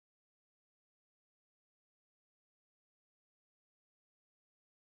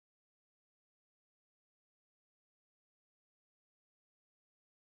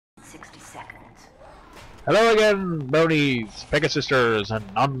60 seconds. Hello again, Bonies, Pegasisters, and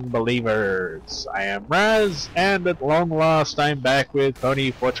non-believers. I am Rrazz, and at long last I'm back with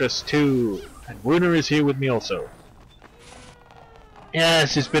Pony Fortress 2, and Wooner is here with me also.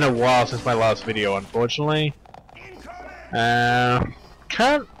 Yes, it's been a while since my last video, unfortunately.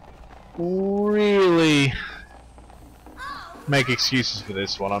 Can't really make excuses for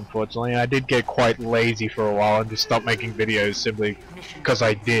this one, unfortunately. I did get quite lazy for a while and just stopped making videos simply because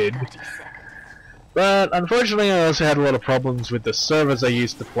I did. But unfortunately I also had a lot of problems with the servers I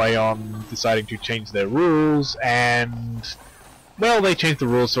used to play on deciding to change their rules, and well, they changed the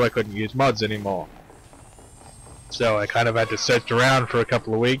rules so I couldn't use mods anymore. So I kind of had to search around for a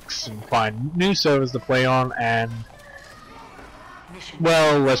couple of weeks and find new servers to play on, and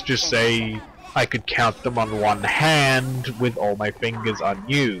well, let's just say I could count them on one hand with all my fingers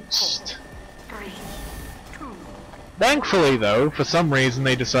unused. Thankfully though, for some reason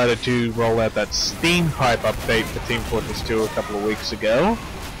they decided to roll out that Steam Pipe update for Team Fortress 2 a couple of weeks ago.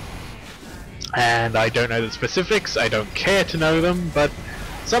 And I don't know the specifics, I don't care to know them, but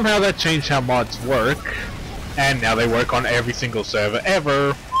somehow that changed how mods work, and now they work on every single server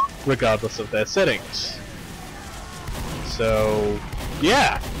ever, regardless of their settings. So,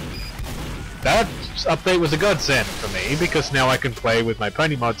 yeah. That update was a godsend for me, because now I can play with my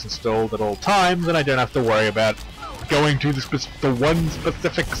pony mods installed at all times, and I don't have to worry about going to the one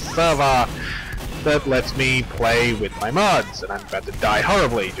specific server that lets me play with my mods, and I'm about to die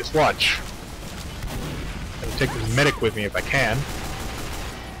horribly, just watch. I'm gonna take this medic with me if I can.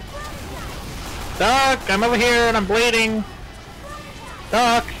 Doc, I'm over here and I'm bleeding!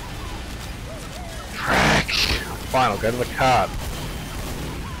 Doc! Frack! Fine, I'll go to the cart.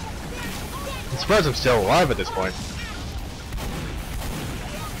 I'm surprised I'm still alive at this point.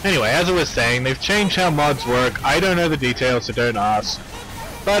 Anyway, as I was saying, they've changed how mods work. I don't know the details, so don't ask.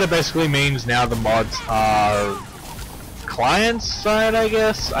 But it basically means now the mods are client-side, I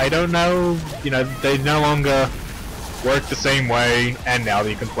guess? I don't know. You know, they no longer work the same way, and now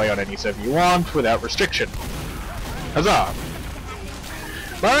you can play on any server you want without restriction. Huzzah!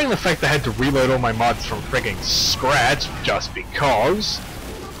 Barring the fact that I had to reload all my mods from frigging scratch just because,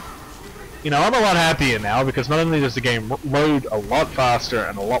 you know, I'm a lot happier now, because not only does the game load a lot faster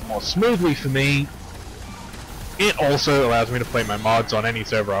and a lot more smoothly for me, it also allows me to play my mods on any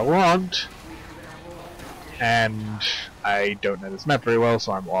server I want, and I don't know this map very well,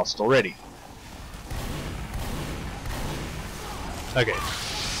 so I'm lost already. Okay.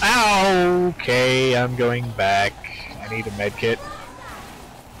 Ow! Okay, I'm going back. I need a medkit.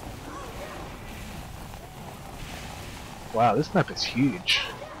 Wow, this map is huge.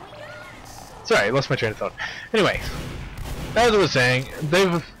 Sorry, I lost my train of thought. Anyway, as I was saying,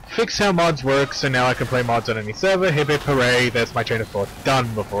 they've fixed how mods work, so now I can play mods on any server. Hip hip hooray, that's my train of thought done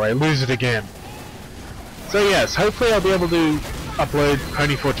before I lose it again. So yes, hopefully I'll be able to upload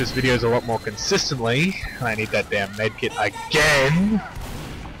Pony Fortress videos a lot more consistently. I need that damn medkit again!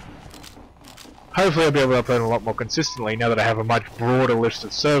 Hopefully I'll be able to upload a lot more consistently now that I have a much broader list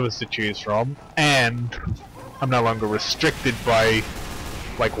of servers to choose from, and I'm no longer restricted by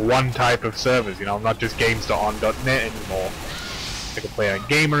like one type of servers, you know, I'm not just games.on.net anymore. I can play on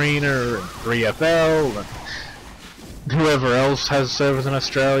Game Arena and 3FL and whoever else has servers in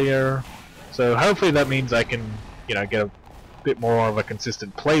Australia. So hopefully that means I can, you know, get a bit more of a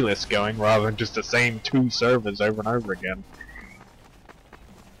consistent playlist going rather than just the same two servers over and over again.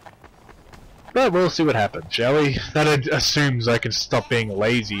 But we'll see what happens, shall we? That assumes I can stop being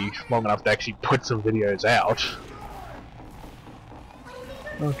lazy long enough to actually put some videos out.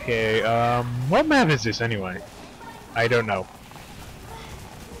 Okay, what map is this anyway? I don't know.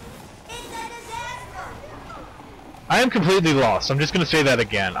 I am completely lost. I'm just gonna say that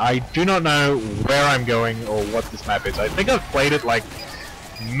again. I do not know where I'm going or what this map is. I think I've played it like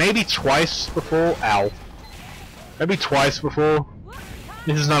maybe twice before. Ow. Maybe twice before.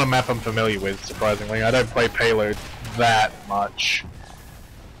 This is not a map I'm familiar with, surprisingly. I don't play Payload that much.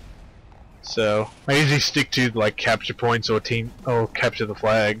 So I usually stick to like capture points or capture the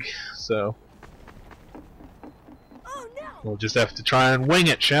flag. So we'll just have to try and wing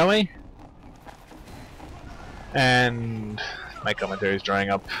it, shall we? And my commentary is drying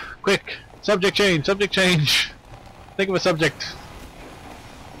up. Quick! Subject change! Subject change! Think of a subject.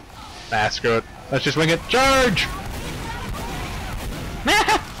 Nah, screw it. Let's just wing it. Charge!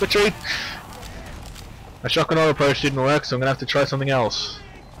 Retreat! My shotgun auto approach didn't work, so I'm gonna have to try something else.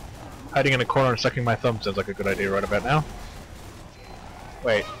 Hiding in a corner and sucking my thumb sounds like a good idea right about now.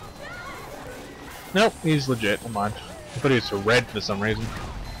 Wait. Nope, he's legit, never mind. I thought he was red for some reason.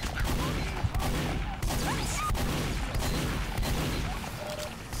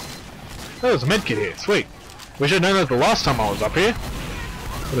 Oh, there's a medkit here. Sweet. Wish I'd known that the last time I was up here.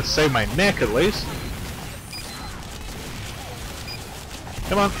 Would have saved my neck at least.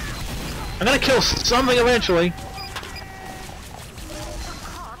 Come on. I'm gonna kill something eventually.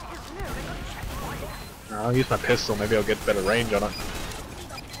 I'll use my pistol. Maybe I'll get better range on it.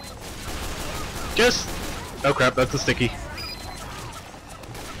 Just... Oh crap, that's a sticky.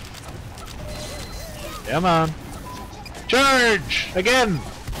 Come on. Charge! Again!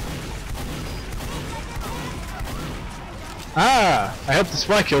 Ah! I hope the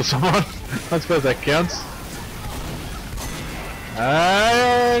spy kills someone. I suppose that counts.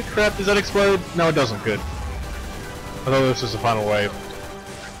 Ah, crap, does that explode? No, it doesn't. Good. I thought this was the final wave.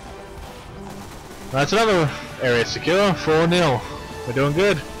 That's another area secure. 4-0. We're doing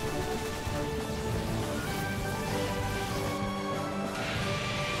good.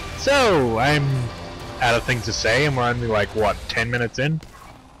 So, I'm out of things to say, and we're only like, what, 10 minutes in?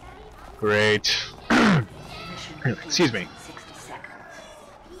 Great. Excuse me.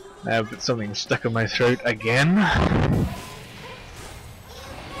 I've got something stuck in my throat again.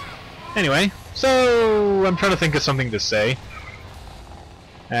 Anyway, so I'm trying to think of something to say.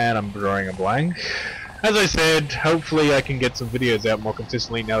 And I'm drawing a blank. As I said, hopefully I can get some videos out more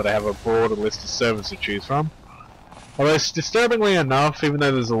consistently now that I have a broader list of servers to choose from. Although, disturbingly enough, even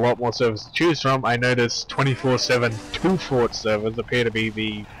though there's a lot more servers to choose from, I noticed 24/7 2-Fort servers appear to be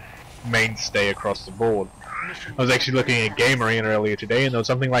the mainstay across the board. I was actually looking at Game Arena earlier today, and there was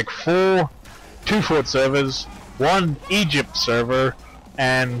something like 4 2-Fort servers, 1 Egypt server,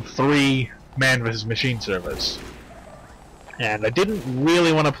 and 3 Man vs Machine servers. And I didn't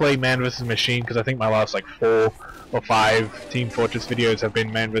really want to play Man vs Machine because I think my last like 4 or 5 Team Fortress videos have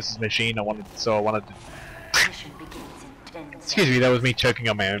been Man vs Machine. I wanted to. Excuse me, that was me choking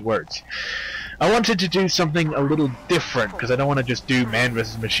on my own words. I wanted to do something a little different because I don't want to just do Man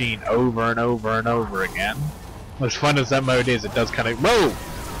vs Machine over and over and over again. As fun as that mode is, it does kind of. Whoa!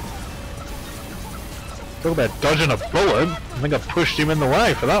 Talk about dodging a bullet. I think I pushed him in the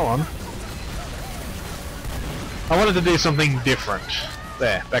way for that one. I wanted to do something different.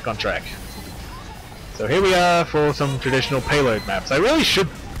 There, back on track. So here we are for some traditional payload maps. I really should...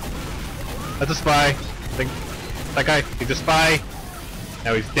 That's a spy. I think that guy, he's a spy.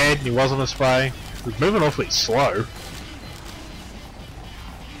 Now he's dead and he wasn't a spy. He's moving awfully slow.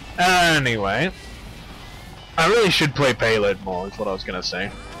 Anyway. I really should play payload more, is what I was going to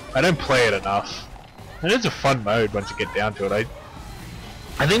say. I don't play it enough. And it's a fun mode once you get down to it.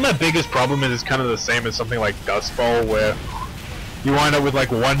 I think my biggest problem is kind of the same as something like Dust Bowl, where you wind up with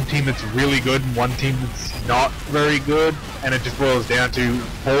like one team that's really good and one team that's not very good, and it just boils down to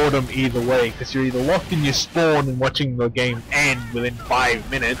boredom either way, because you're either locked in your spawn and watching the game end within 5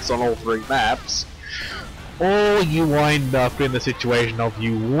 minutes on all 3 maps, or you wind up in the situation of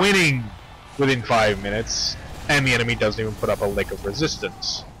you winning within 5 minutes, and the enemy doesn't even put up a lick of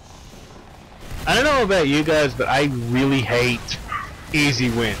resistance. I don't know about you guys, but I really hate easy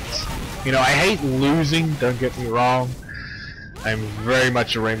wins. You know, I hate losing, don't get me wrong. I'm very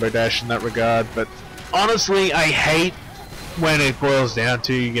much a Rainbow Dash in that regard, but honestly, I hate when it boils down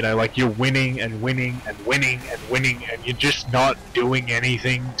to, you know, like you're winning and winning and winning and winning, and you're just not doing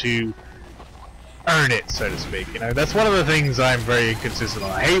anything to earn it, so to speak. You know, that's one of the things I'm very inconsistent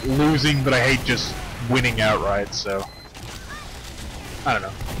on. I hate losing, but I hate just winning outright, so... I don't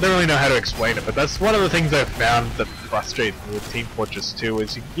know. I don't really know how to explain it, but that's one of the things I've found that frustrates me with Team Fortress 2,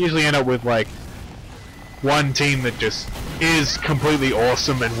 is you usually end up with, like, one team that just is completely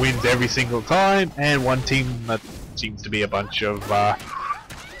awesome and wins every single time, and one team that seems to be a bunch of,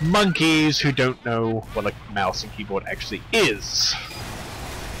 monkeys who don't know what a mouse and keyboard actually is.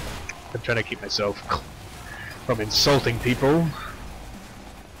 I'm trying to keep myself from insulting people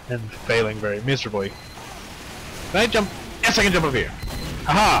and failing very miserably. Can I jump? Yes, I can jump over here.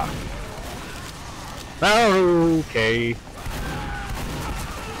 Aha! Okay.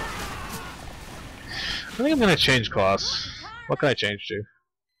 I think I'm gonna change class. What can I change to?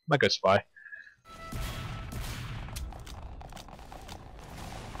 Might go spy.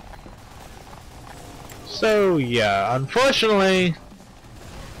 So yeah, unfortunately,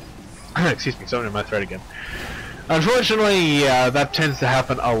 excuse me, something in my throat again. Unfortunately, yeah, that tends to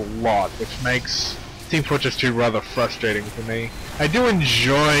happen a lot, which makes Team Fortress 2 rather frustrating for me. I do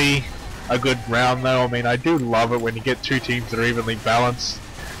enjoy a good round though. I mean, I do love it when you get 2 teams that are evenly balanced.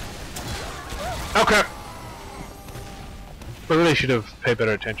 Okay. I really should have paid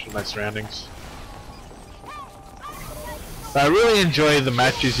better attention to my surroundings. I really enjoy the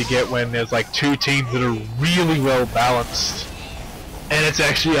matches you get when there's like 2 teams that are really well balanced, and it's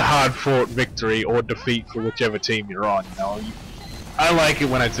actually a hard-fought victory or defeat for whichever team you're on. You know, I like it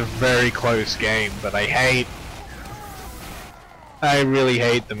when it's a very close game, but I really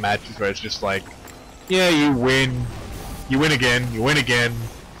hate the matches where it's just like, yeah, you win again,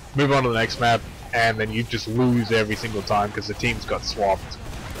 move on to the next map, and then you just lose every single time because the teams got swapped.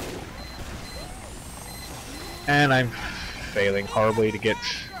 And I'm failing horribly to get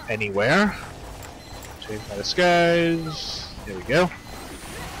anywhere. Change my disguise. There we go.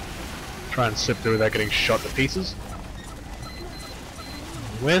 Try and slip through without getting shot to pieces.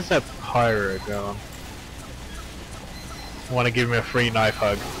 Where's that pyro going? I want to give him a free knife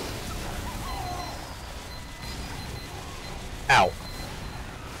hug. Ow.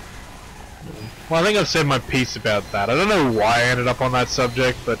 Well, I think I've said my piece about that. I don't know why I ended up on that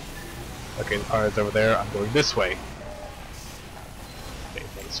subject, but... Okay, the pyro's over there. I'm going this way. Okay,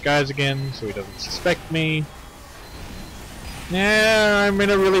 my disguise again, so he doesn't suspect me. Yeah, I'm in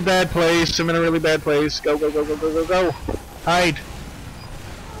a really bad place. I'm in a really bad place. Go, go, go, go, go, go, go. Hide.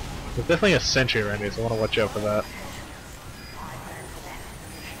 There's definitely a sentry around here, so I want to watch out for that.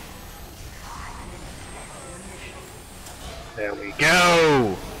 There we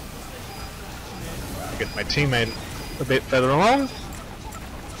go. Get my teammate a bit further along.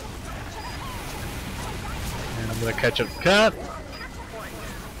 And I'm gonna catch up the cat.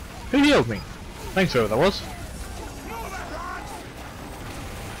 Who healed me? Thanks, whoever that was.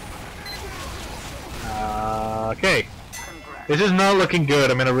 Okay. This is not looking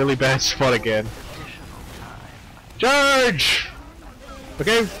good. I'm in a really bad spot again. Charge!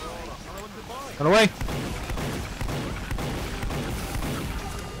 Okay. Run away.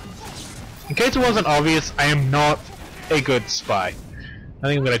 In case it wasn't obvious, I am not a good spy. I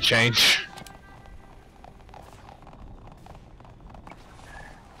think I'm gonna change.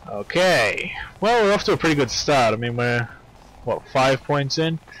 Okay. Well, we're off to a pretty good start. I mean, we're, what, 5 points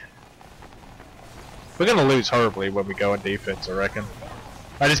in? We're gonna lose horribly when we go on defense, I reckon.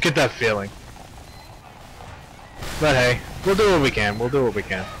 I just get that feeling. But hey, we'll do what we can. We'll do what we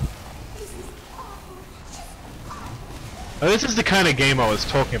can. Now, this is the kind of game I was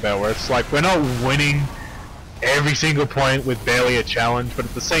talking about, where it's like we're not winning every single point with barely a challenge, but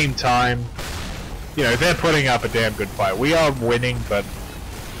at the same time, you know, they're putting up a damn good fight. We are winning, but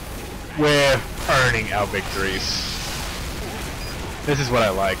we're earning our victories. This is what I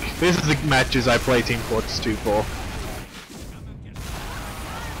like. This is the matches I play Team Fortress 2 for.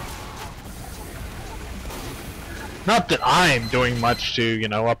 Not that I'm doing much to, you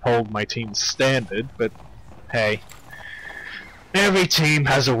know, uphold my team's standard, but hey. Every team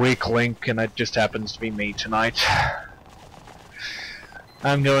has a weak link, and it just happens to be me tonight.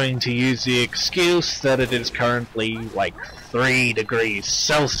 I'm going to use the excuse that it is currently like 3 degrees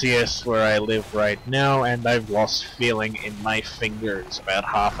Celsius where I live right now, and I've lost feeling in my fingers about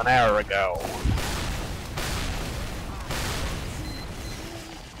half an hour ago.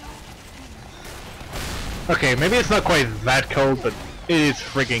 Okay, maybe it's not quite that cold, but it is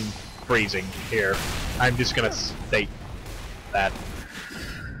frigging freezing here. I'm just gonna state that.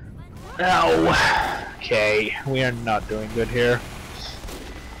 Ow! Okay, we are not doing good here.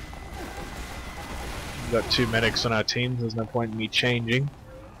 We've got 2 medics on our team, there's no point in me changing.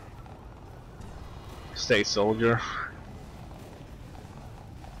 Stay, soldier.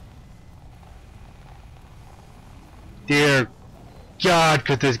 Dear God,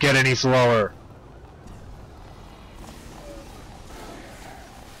 could this get any slower?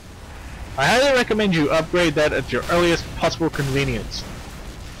 I highly recommend you upgrade that at your earliest possible convenience.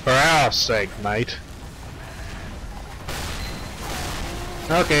 For our sake, mate.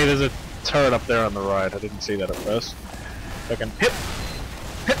 Okay, there's a turret up there on the right. I didn't see that at first. I can hit.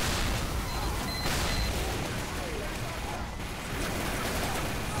 Hit.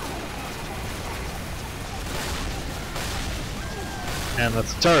 And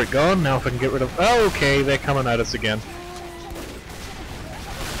that's the turret gone. Now if I can get rid of... Oh, okay, they're coming at us again.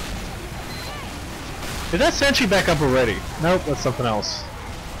 Did that sentry back up already? Nope, that's something else.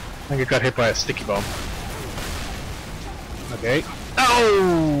 I think it got hit by a sticky bomb. Okay.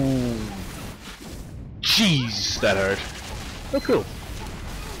 Oh! Jeez, that hurt. Oh, cool.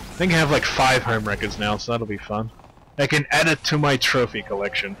 I think I have like 5 home records now, so that'll be fun. I can add it to my trophy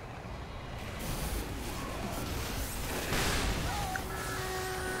collection.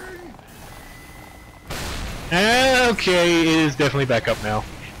 Okay, it is definitely back up now.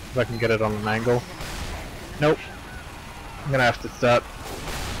 If I can get it on an angle. Nope. I'm gonna have to start.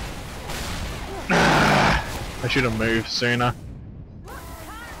 I should have moved sooner.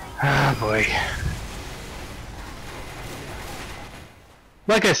 Ah, boy.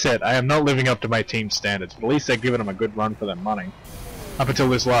 Like I said, I am not living up to my team's standards, but at least they're giving them a good run for their money. Up until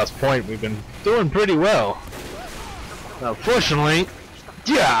this last point, we've been doing pretty well. Unfortunately,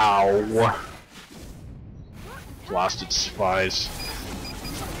 yow! Blasted spies.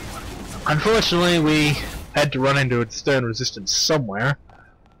 Unfortunately, we had to run into its stern resistance somewhere.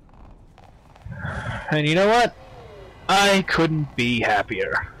 And you know what? I couldn't be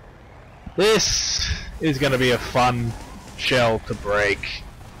happier. This is gonna be a fun shell to break.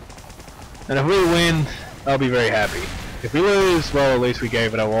 And if we win, I'll be very happy. If we lose, well, at least we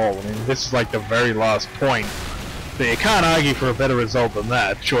gave it our all. I mean, this is like the very last point. So you can't argue for a better result than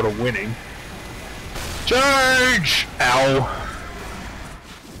that, short of winning. Charge! Ow.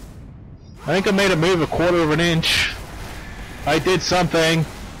 I think I made a move 1/4 of an inch. I did something.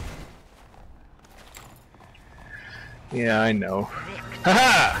 Yeah, I know.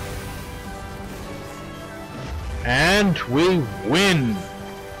 Haha! And we win!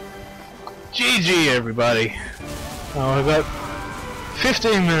 GG, everybody. Oh, we've got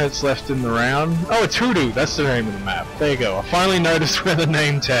 15 minutes left in the round. Oh, it's Hoodoo. That's the name of the map. There you go. I finally noticed where the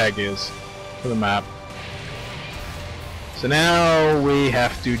name tag is for the map. So now we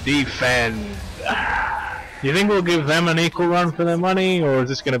have to defend. You think we'll give them an equal run for their money, or is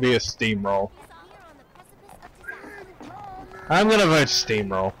this going to be a steamroll? I'm going to vote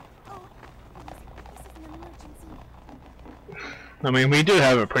steamroll. I mean, we do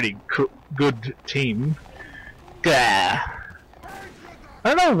have a pretty good team. Gah.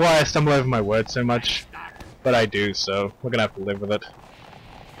 I don't know why I stumble over my words so much, but I do, so we're gonna have to live with it.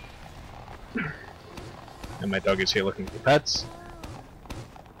 And my dog is here looking for pets.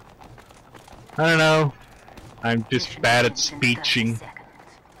 I don't know. I'm just bad at speeching.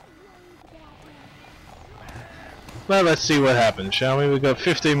 Well, let's see what happens, shall we? We've got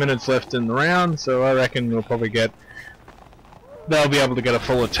 15 minutes left in the round, so I reckon we'll probably get... They'll be able to get a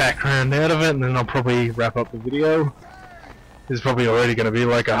full attack round out of it, and then I'll probably wrap up the video. This is probably already going to be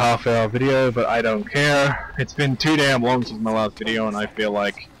like a half-hour video, but I don't care. It's been too damn long since my last video, and I feel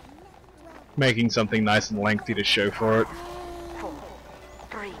like making something nice and lengthy to show for it.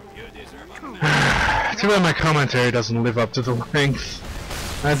 Too bad my commentary doesn't live up to the length.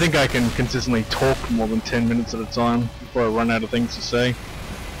 I think I can consistently talk more than 10 minutes at a time before I run out of things to say.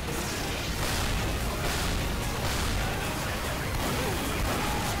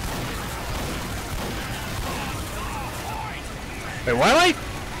 Wait, why am I...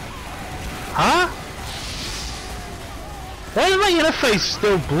 Huh? Why is my interface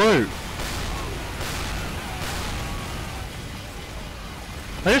still blue?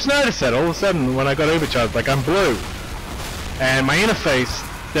 I just noticed that all of a sudden when I got overcharged, like I'm blue. And my interface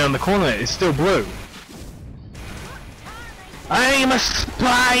down the corner is still blue. I am a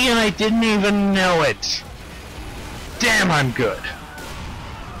spy and I didn't even know it. Damn, I'm good.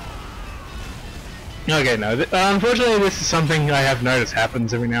 Okay, no, unfortunately this is something I have noticed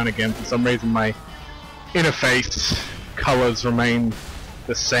happens every now and again. For some reason my interface colors remain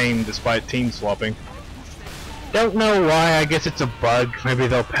the same despite team swapping. Don't know why, I guess it's a bug. Maybe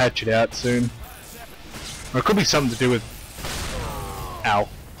they'll patch it out soon. Or it could be something to do with... Ow.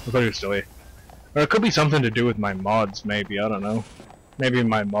 I thought he was still here. Or it could be something to do with my mods, maybe, I don't know. Maybe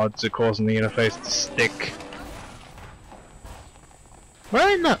my mods are causing the interface to stick.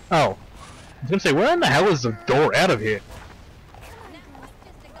 Where in the... Oh. I was gonna say, where in the hell is the door out of here?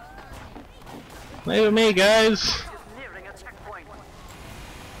 Play with me, guys.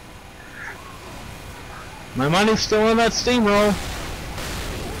 My money's still on that steamroll.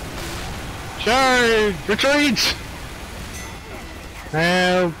 Charge! Retreat!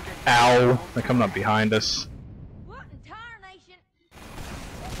 Ow. Ow. They're coming up behind us. What in tarnation?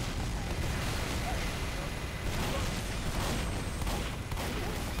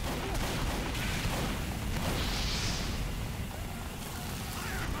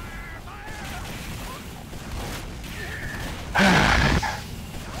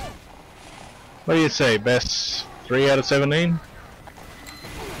 What do you say? Best 3 out of 17?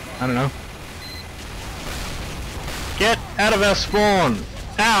 I don't know. Get out of our spawn!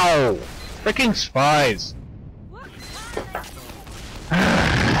 Ow! Freaking spies!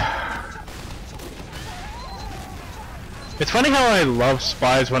 It's funny how I love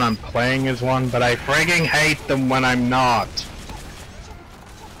spies when I'm playing as one, but I frigging hate them when I'm not.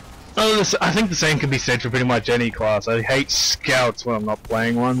 Oh, I think the same can be said for pretty much any class. I hate scouts when I'm not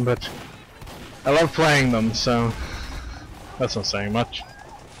playing one, but I love playing them, so that's not saying much.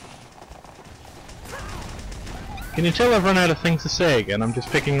 Can you tell I've run out of things to say again? I'm just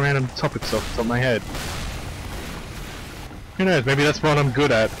picking random topics off the top of my head. Who knows, maybe that's what I'm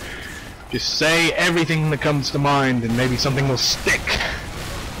good at. Just say everything that comes to mind and maybe something will stick.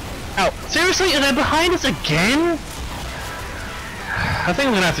 Ow, seriously? Are they behind us again? I think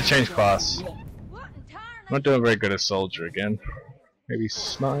I'm gonna have to change class. not doing very good as soldier again. Maybe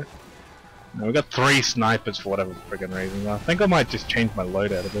snipe? No, we got 3 snipers for whatever friggin' reason. I think I might just change my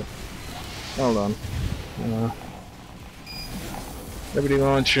loadout a bit. Hold on. Liberty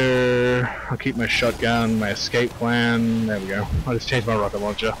launcher. I'll keep my shotgun, my escape plan. There we go. I'll just change my rocket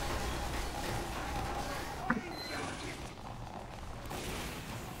launcher.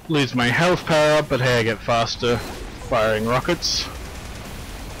 Lose my health power up, but hey, I get faster firing rockets.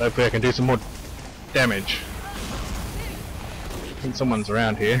 Hopefully I can do some more damage. I think someone's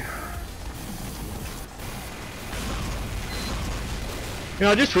around here. You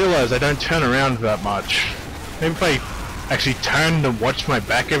know, I just realized I don't turn around that much. Maybe if I actually turned and watched my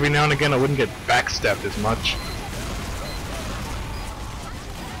back every now and again, I wouldn't get backstabbed as much.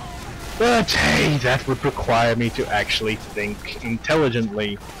 But hey, that would require me to actually think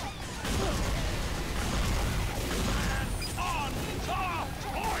intelligently.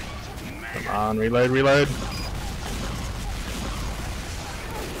 Come on, reload, reload.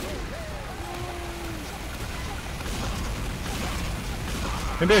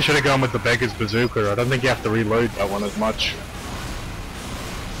 Maybe I should have gone with the Beggar's Bazooka. I don't think you have to reload that one as much.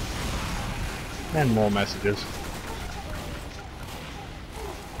 And more messages.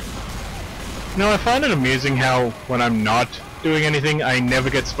 You know, I find it amusing how when I'm not doing anything, I never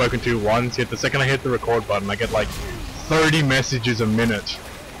get spoken to once, yet the second I hit the record button, I get like 30 messages a minute.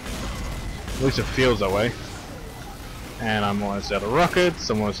 At least it feels that way. And I'm almost out of rockets,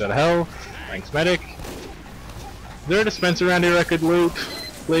 I'm almost out of health. Thanks, medic. Is there a dispenser around here I could loot?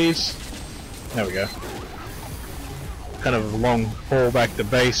 Please? There we go. Kind of a long haul back to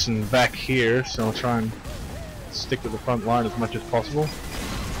base and back here, so I'll try and stick to the front line as much as possible.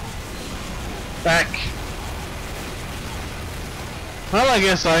 Back! Well, I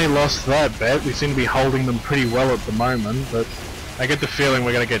guess I lost that bet. We seem to be holding them pretty well at the moment, but I get the feeling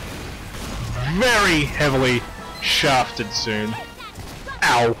we're gonna get very heavily shafted soon.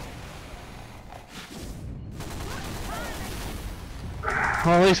 Ow!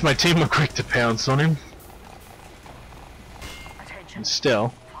 Well, at least my team were quick to pounce on him. And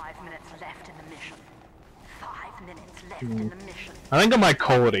still. 5 minutes left in the mission. 5 minutes left in the mission. I think I might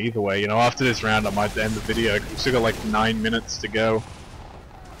call it either way, you know, after this round I might end the video, because we've still got like 9 minutes to go.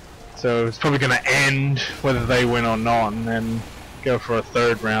 So it's probably going to end whether they win or not, and then go for a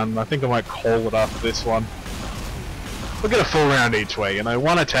third round. I think I might call it after this one. We'll get a full round each way, you know,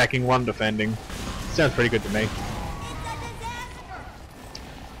 1 attacking, 1 defending. Sounds pretty good to me.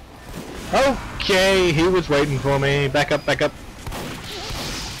 Okay, he was waiting for me. Back up, back up.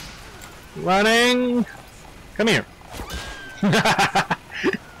 Running! Come here.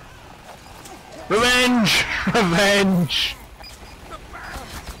 Revenge! Revenge!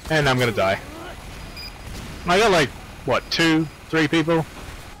 And I'm gonna die. I got like, what, 2, 3 people?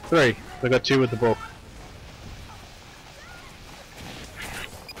 3. I got 2 with the book.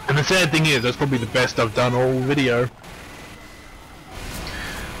 And the sad thing is, that's probably the best I've done all video.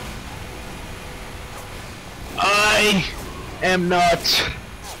 I am not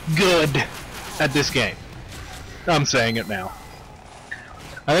good at this game. I'm saying it now.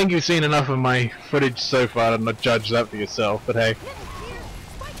 I think you've seen enough of my footage so far to not judge that for yourself, but hey.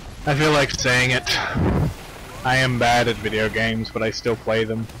 I feel like saying it. I am bad at video games, but I still play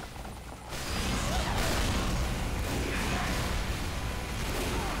them.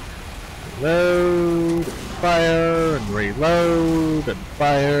 Reload, fire, and reload, and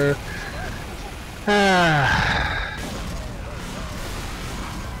fire.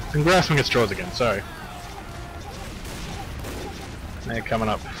 I'm grasping at straws again, sorry. They're coming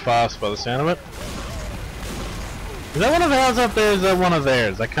up fast by the sound of it. Is that one of ours up there, or is that one of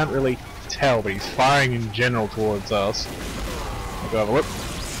theirs? I can't really tell, but he's firing in general towards us. I'll go have a look.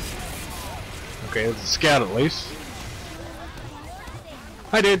 Okay, there's a scout at least.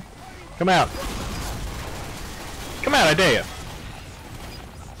 Hi dude! Come out! Come out, I dare you!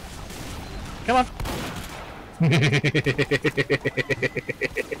 Come on!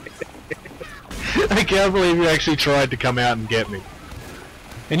 I can't believe you actually tried to come out and get me.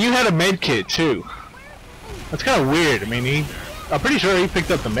 And you had a med kit too. That's kind of weird. I mean, I'm pretty sure he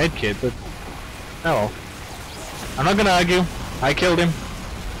picked up the med kit, but oh well. I'm not gonna argue. I killed him.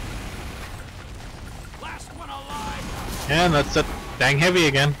 Last one alive. And that's it. Dang heavy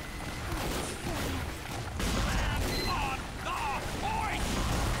again.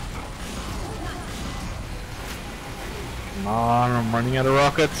 Come on, I'm running out of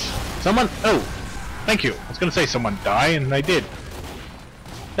rockets. Someone, oh, thank you. I was gonna say someone die, and they did.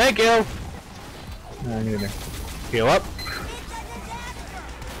 Thank you. I need to heal up.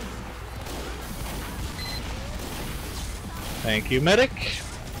 Thank you, medic.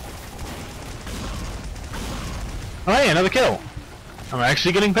 Oh hey, another kill! I'm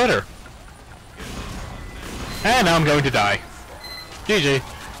actually getting better. And now I'm going to die. GG.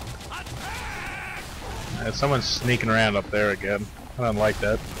 Someone's sneaking around up there again. I don't like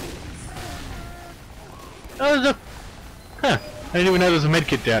that. Oh, there's a... Huh. I didn't even know there's a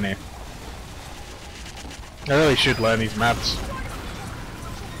medkit down here. I really should learn these maps.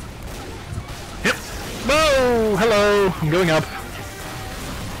 Yep. Whoa! Hello! I'm going up.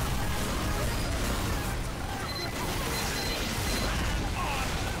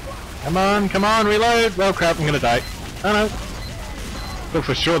 Come on, reload! Oh crap, I'm gonna die. Oh no. But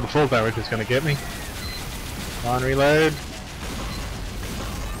for sure the full damage is gonna get me. Come on, reload.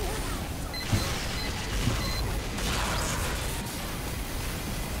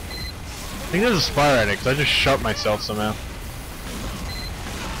 I think there's a spy right here, because I just shot myself somehow.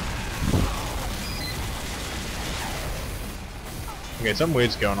 Okay, something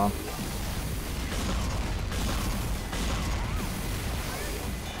weird's going on.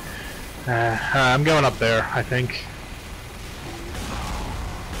 I'm going up there, I think.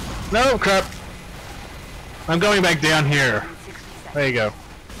 No, crap! I'm going back down here. There you go.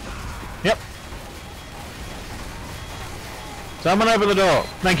 Yep. Someone open the door.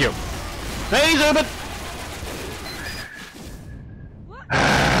 Thank you. Please open!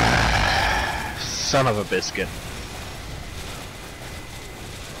 Son of a biscuit.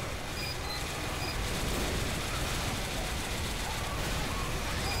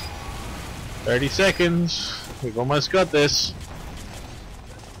 "30 seconds. We've almost got this.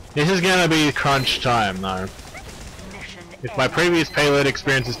 This is gonna be crunch time, though. If my previous payload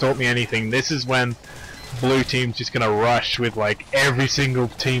experience has taught me anything, this is when blue team's just gonna rush with like every single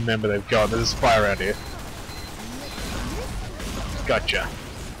team member they've got. There's a spy around here. Gotcha.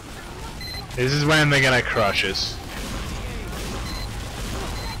 This is when they're gonna crush us.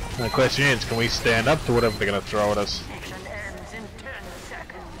 And the question is, can we stand up to whatever they're gonna throw at us? Mission ends in 10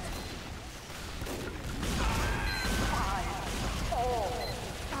 seconds. 5, 4,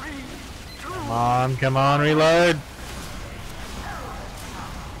 3, 2. Come on, reload.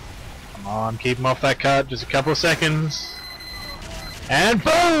 Come on, keep him off that cart, just a couple of seconds. And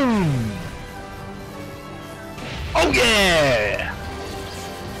boom! Oh yeah!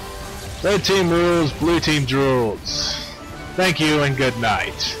 Red team rules, blue team drools. Thank you and good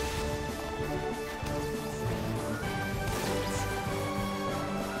night.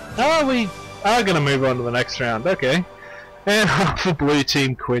 Oh, we are gonna move on to the next round, okay. And half the blue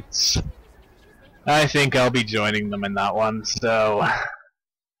team quits. I think I'll be joining them in that one, so...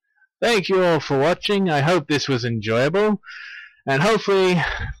 Thank you all for watching. I hope this was enjoyable, and hopefully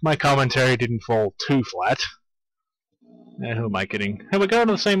my commentary didn't fall too flat. Who am I kidding? Hey, we're going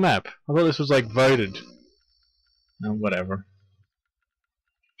to the same map. I thought this was like voted. Oh, whatever.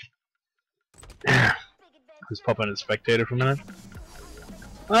 Let's pop in as a spectator for a minute.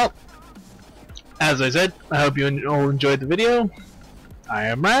 Well, as I said, I hope you all enjoyed the video. I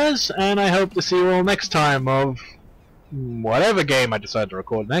am Rrazz, and I hope to see you all next time of whatever game I decide to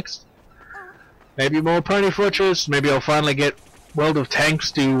record next. Maybe more Pony Fortress, maybe I'll finally get World of Tanks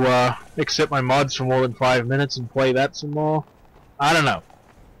to accept my mods for more than 5 minutes and play that some more. I don't know.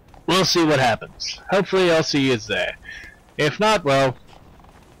 We'll see what happens. Hopefully I'll see you there. If not, well,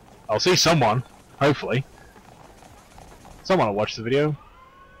 I'll see someone, hopefully. Someone will watch the video.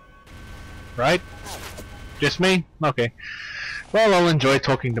 Right? Just me? Okay. Well, I'll enjoy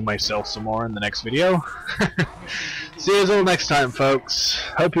talking to myself some more in the next video. See you all next time, folks.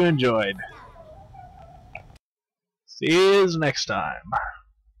 Hope you enjoyed. See you next time.